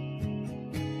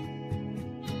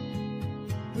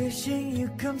 Wishing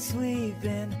you'd come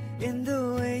sweeping in the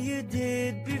way you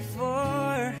did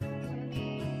before.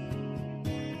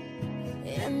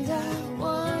 And I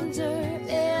wonder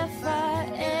if I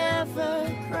ever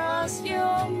cross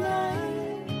your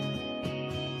mind.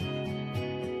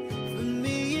 For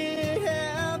me it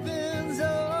happens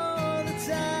all the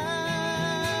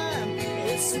time.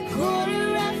 It's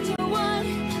 1:15.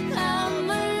 I'm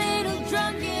a little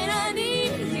drunk and I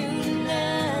need you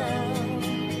now.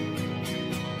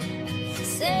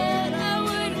 Said I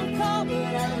wouldn't call,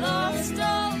 but I lost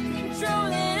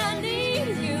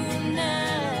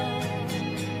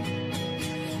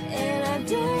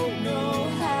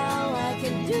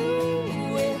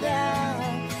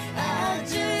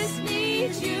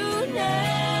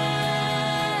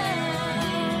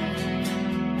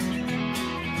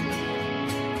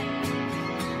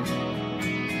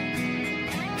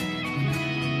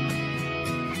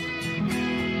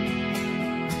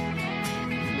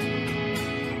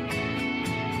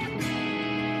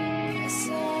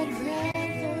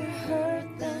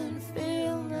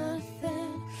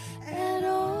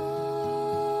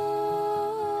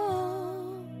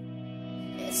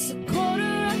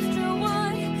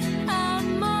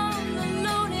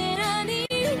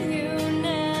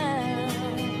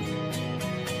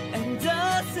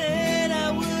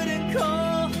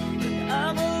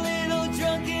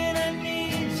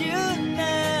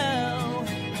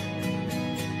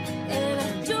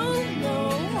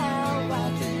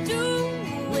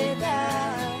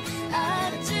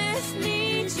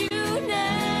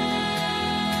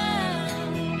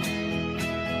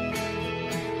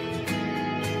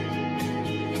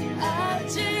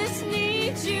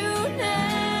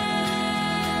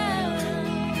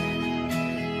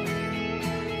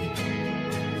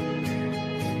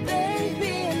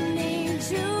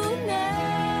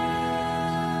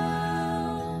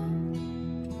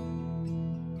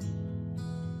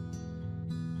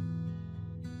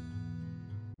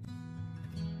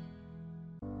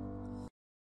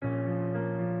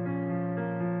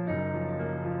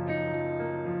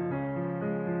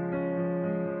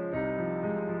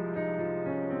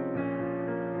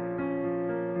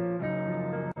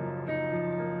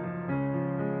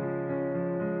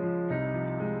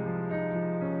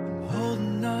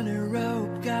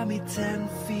 10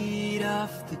 feet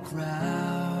off the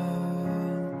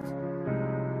ground.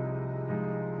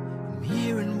 I'm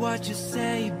hearing what you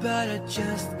say, but I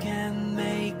just can't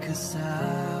make a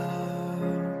sound.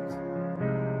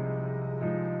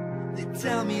 They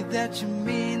tell me that you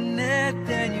mean it,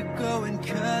 then you go and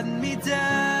cut me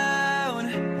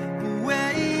down. But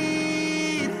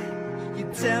wait, you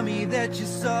tell me that you're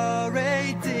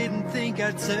sorry, didn't think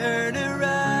I'd turn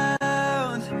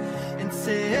around and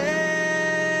say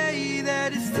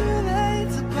that it's too late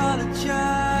to apologize.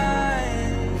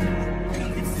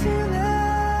 It's too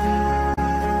late.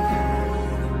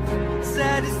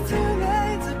 Said it's too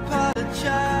late to apologize.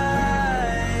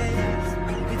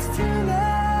 It's too late.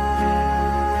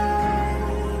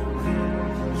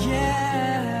 Yeah.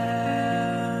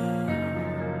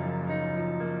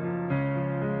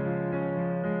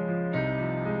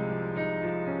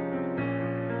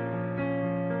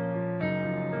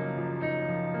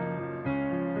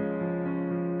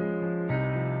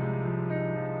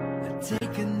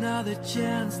 Take another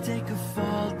chance, take a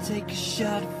fall, take a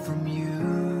shot from you.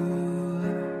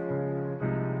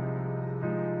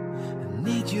 I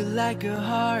need you like a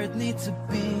heart needs a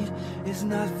beat, it's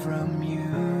not from you.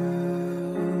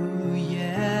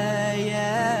 Yeah,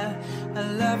 yeah, I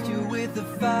loved you with the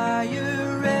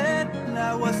fire red, and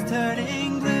I was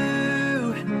turning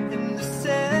blue in the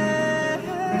sand.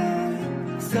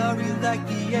 Sorry like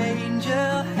the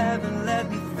angel, heaven let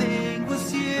me think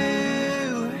was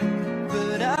you.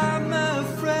 But I'm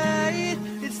afraid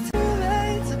it's too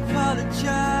late to apologize.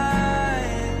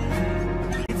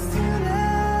 It's too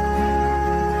late.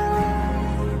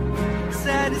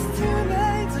 Said it's too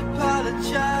late to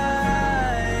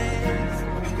apologize.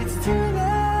 It's too late.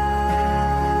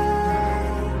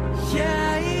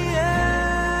 Yeah, yeah.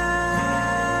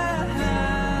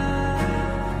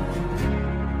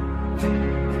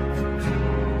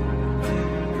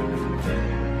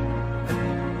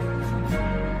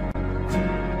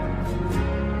 Said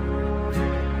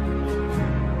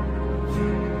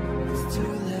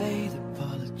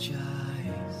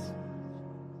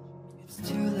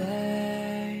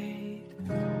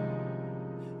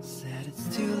it's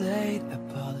too late to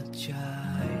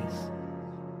apologize.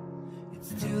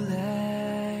 It's too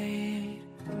late.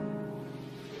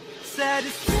 Said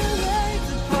it's too late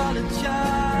to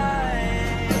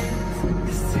apologize.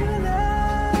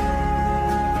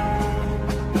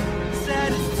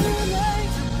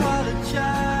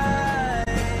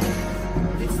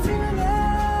 It's too late.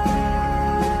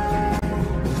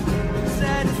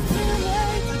 Said it's too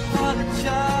late to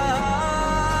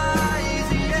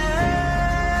apologize. Yeah.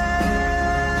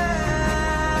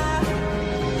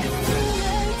 It's too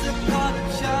late to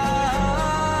apologize.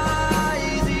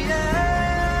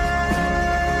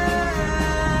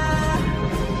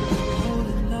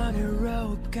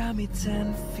 Got me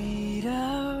 10 feet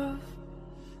off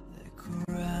the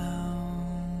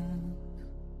ground.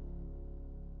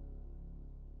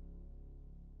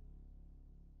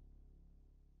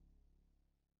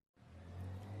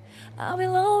 I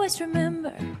will always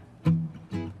remember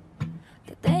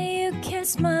the day you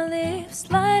kissed my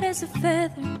lips, light as a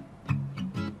feather.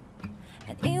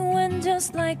 And it went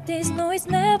just like this. No, it's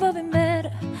never been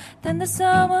better than the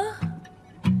summer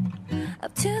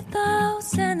of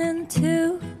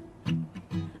 2002.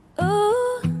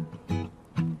 Ooh,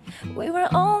 we were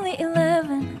only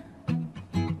 11,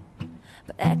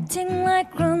 but acting like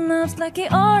grown-ups, like we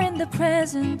are in the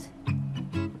present.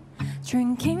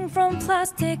 Drinking from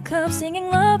plastic cups, singing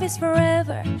love is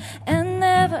forever and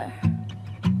never.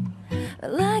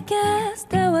 Well, I guess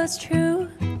that was true.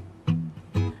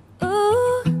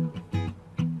 Ooh,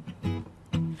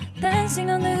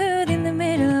 dancing on the hood in the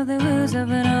middle of the woods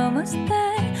of an almost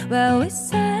day, where we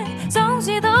sang songs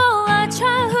with all our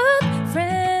childhood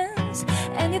friends.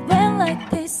 And it went like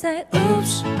they said,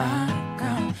 oops, I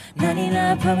got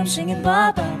 99 problems singing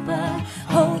blah blah blah.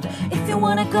 Hold on, if you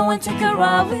wanna go and take a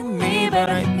ride with me,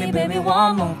 better hit me baby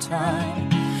one more time.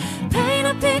 Paint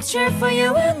a picture for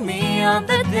you and me on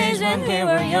the days when we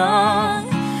were young,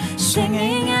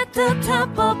 singing at the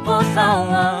top of both our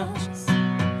lungs.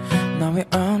 Now we're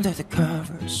under the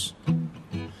covers.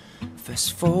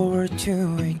 Fast forward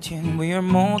to 18, we are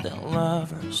more than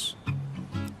lovers.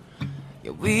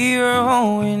 Yeah, we are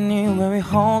all we need when we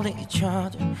hold each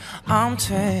other. I'm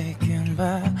taken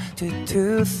back to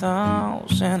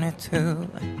 2002.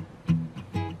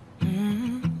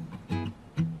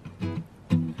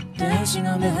 Dancing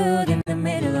on the hood in the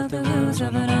middle of the woods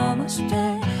of an almost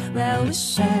day, where we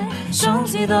sang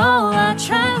songs with all our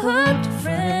childhood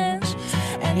friends.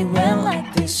 And it went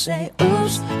like this, say,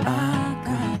 oops, I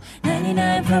got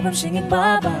 99 problems singing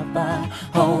bye bye bye.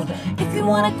 Hold up, if you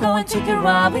wanna go and take a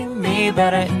ride with me,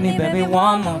 better hit me, baby,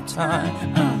 one more time.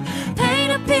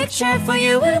 Paint a picture for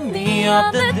you and me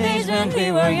of the days when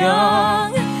we were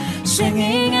young,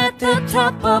 singing at the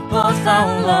top of both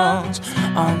our lungs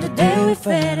on the day we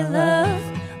fell in love.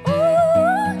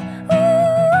 Ooh,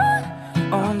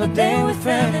 ooh, on the day we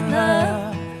fell in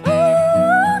love.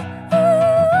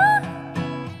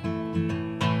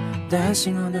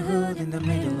 Dancing on the hood in the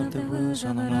middle of the woods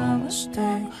on an almost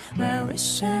day where we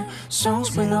sang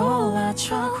songs with all our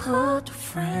childhood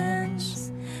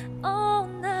friends. Oh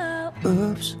no.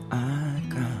 Oops, I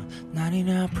got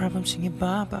 99 problems singing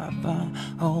bye bye bye.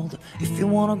 Hold up, if you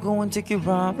wanna go and take a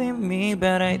ride with me,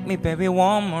 better hit me, baby,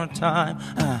 one more time.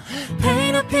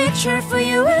 Paint a picture for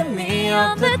you and me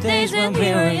of the days when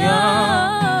we were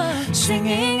young,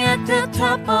 singing at the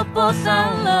top of both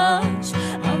our lungs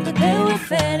on the day we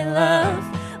fell in love.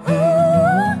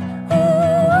 Ooh,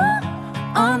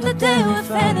 ooh, on the day we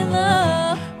fell in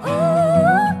love.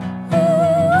 Ooh,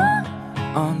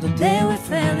 ooh, on the day we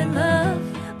fell in love.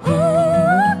 Ooh,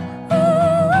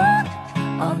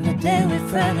 ooh, on the day we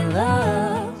fell in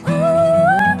love.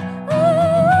 Ooh,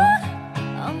 ooh,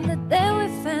 On the day we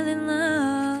fell in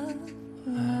love.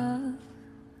 love,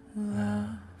 love.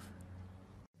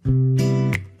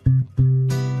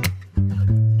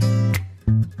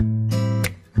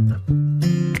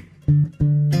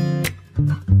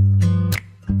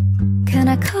 Can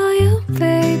I call you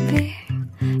baby?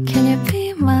 Can you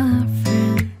be my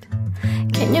friend?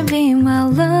 Can you be my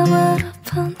lover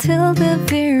up until the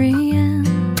very end?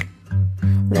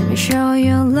 Let me show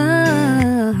you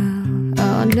love,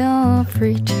 oh don't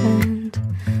pretend.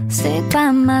 Stay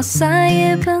by my side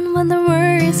even when the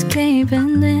world is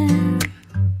caving in.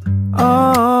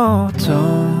 Oh,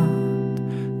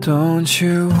 don't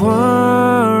you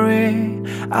worry,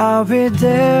 I'll be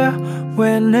there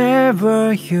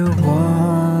whenever you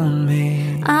want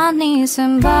me. I need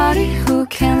somebody who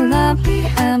can love me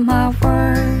at my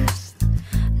worst.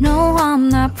 No, I'm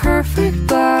not perfect,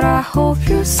 but I hope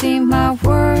you see my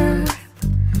worth.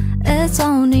 It's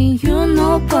only you,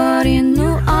 nobody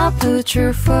knew I put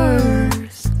you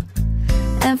first.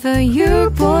 And for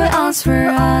you, boy, I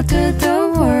swear I did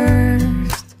the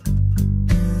worst.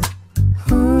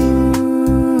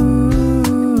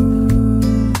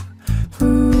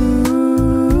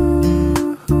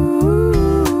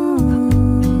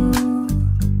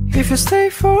 If you stay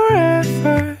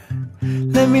forever,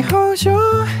 let me hold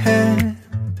your hand.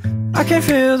 I can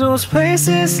feel those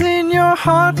places in your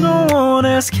heart no one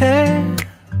else can.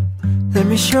 Let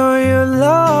me show you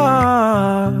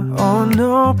love, oh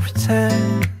no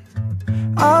pretend.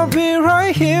 I'll be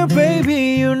right here,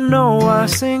 baby, you know I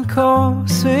sing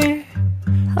cozy.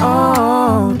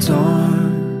 Oh,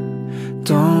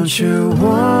 don't you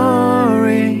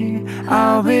worry,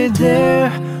 I'll be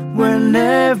there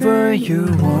whenever you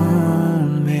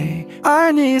want me.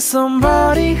 I need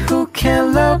somebody who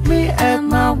can love me at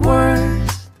my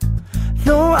worst.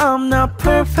 No, I'm not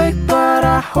perfect, but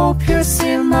I hope you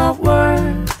see my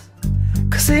worth.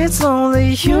 Cause it's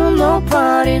only you,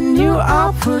 nobody knew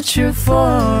I put you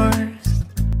first.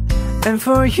 And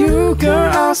for you,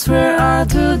 girl, I swear I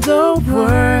do the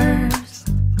worst.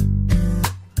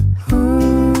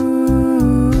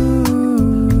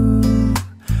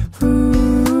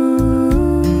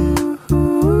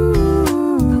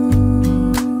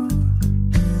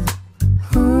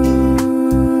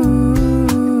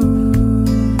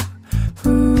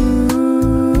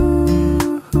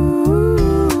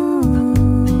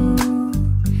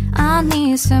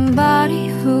 Somebody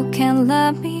who can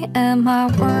love me at my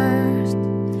worst.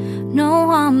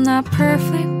 No, I'm not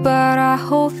perfect, but I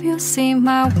hope you see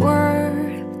my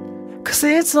worth. Cause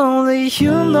it's only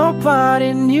you,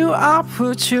 nobody knew I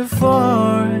put you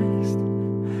first.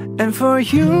 And for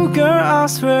you, girl, I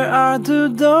swear I do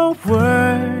the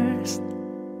worst.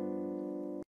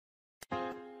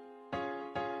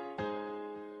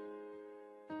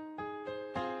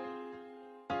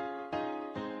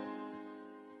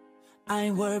 I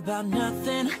ain't worried about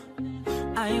nothing,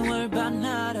 I ain't worried about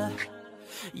nada.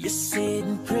 You're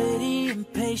sitting pretty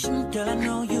impatient, girl, I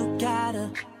know you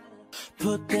gotta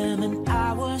put them in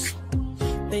hours,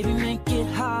 baby, make it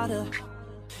harder.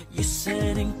 You're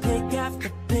sending pic after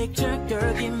picture,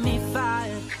 girl, give me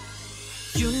fire.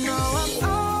 You know I'm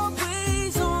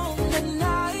always on the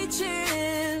night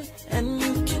shift, and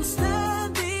you can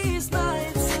stand these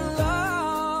nights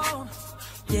alone.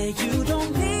 Yeah, you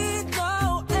don't need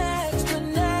no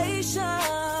explanation,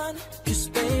 cause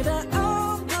baby,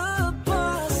 I'm the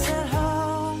boss at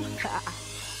home.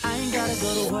 I ain't gotta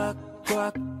go to work,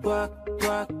 work, work,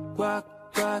 work, work,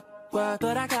 work, work.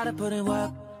 But I gotta put in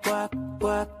work, work,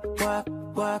 work, work,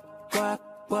 work, work,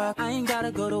 work. I ain't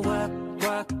gotta go to work,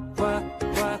 work, work,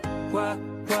 work, work,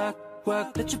 work,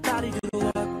 work. Let your body do the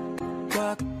work,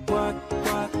 work, work,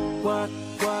 work, work,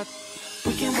 work.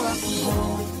 We can work from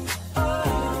home,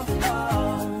 oh,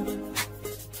 oh.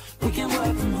 We can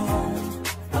work from home,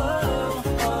 oh,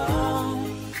 oh.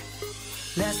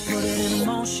 Let's put it in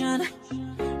motion.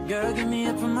 Girl, give me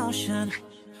a promotion.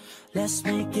 Let's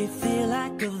make it feel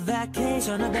like a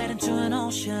vacation. Turn a bed into an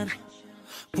ocean.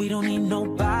 We don't need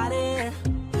nobody,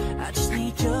 I just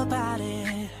need your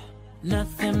body.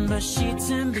 Nothing but sheets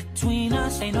in between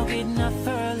us. Ain't no getting up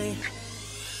early.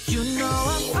 You know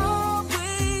I'm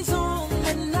always on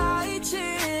the night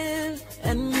shift,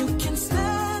 and you can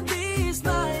stand these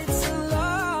nights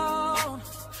alone.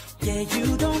 Yeah,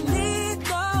 you don't need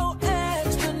no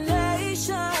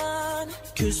explanation,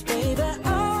 'cause baby,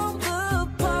 I'm the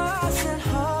boss at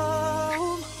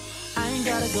home. I ain't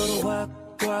gotta go to work,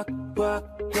 work, work,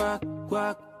 work,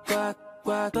 work, work,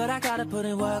 work. But I gotta put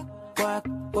in work, work,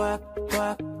 work,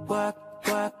 work, work,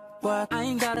 work, work. I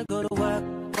ain't gotta go to work,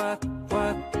 work,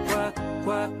 work, work,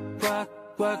 work, work,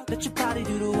 work. Let your body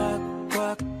do the work,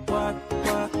 work, work,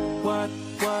 work, work,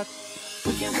 work.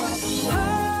 We can work from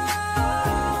home.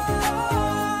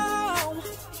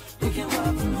 We can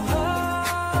work from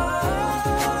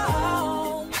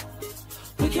home.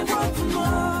 We can work from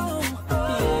home.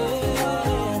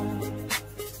 Yeah.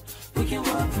 We can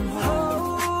work from home.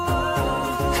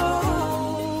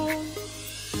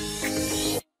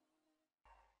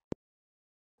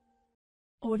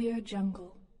 Audio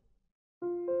Jungle.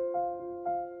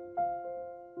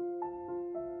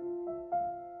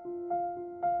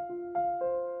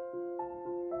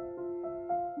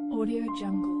 Audio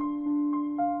Jungle.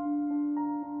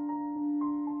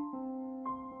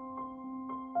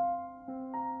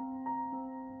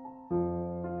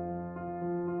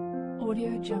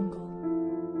 Audio Jungle.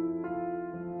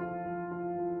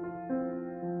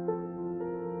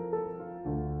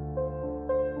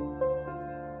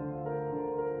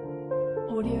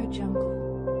 Audio Jungle.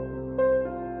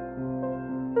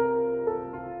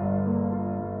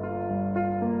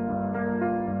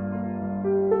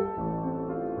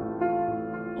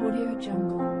 Audio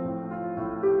Jungle.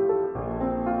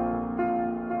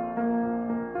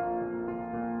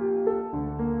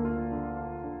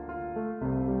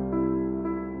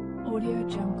 Audio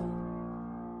Jungle.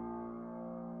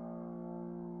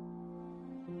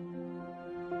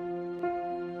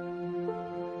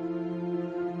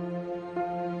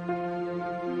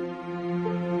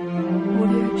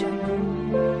 Jungle.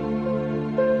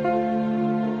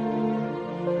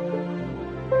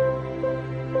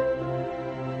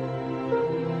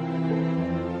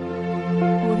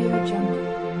 Audio Jungle.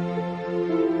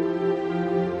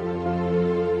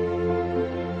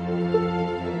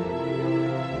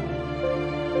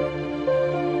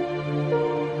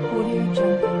 Audio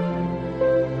Jungle. Audio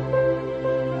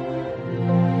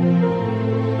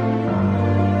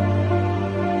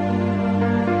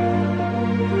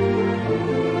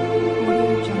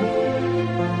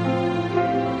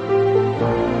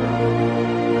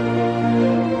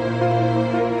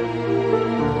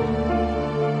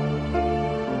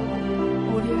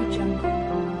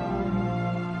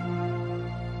Jungle.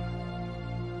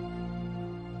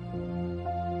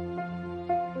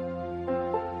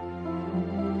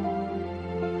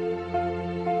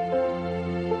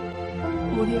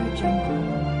 Audio Jungle.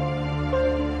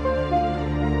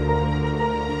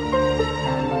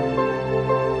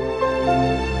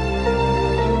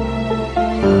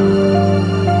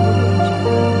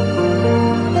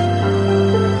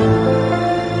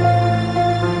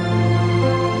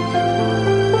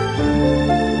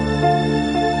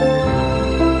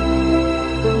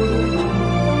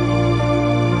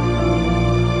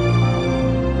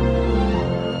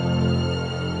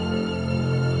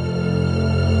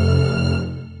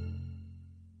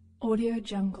 Audio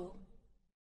Jungle.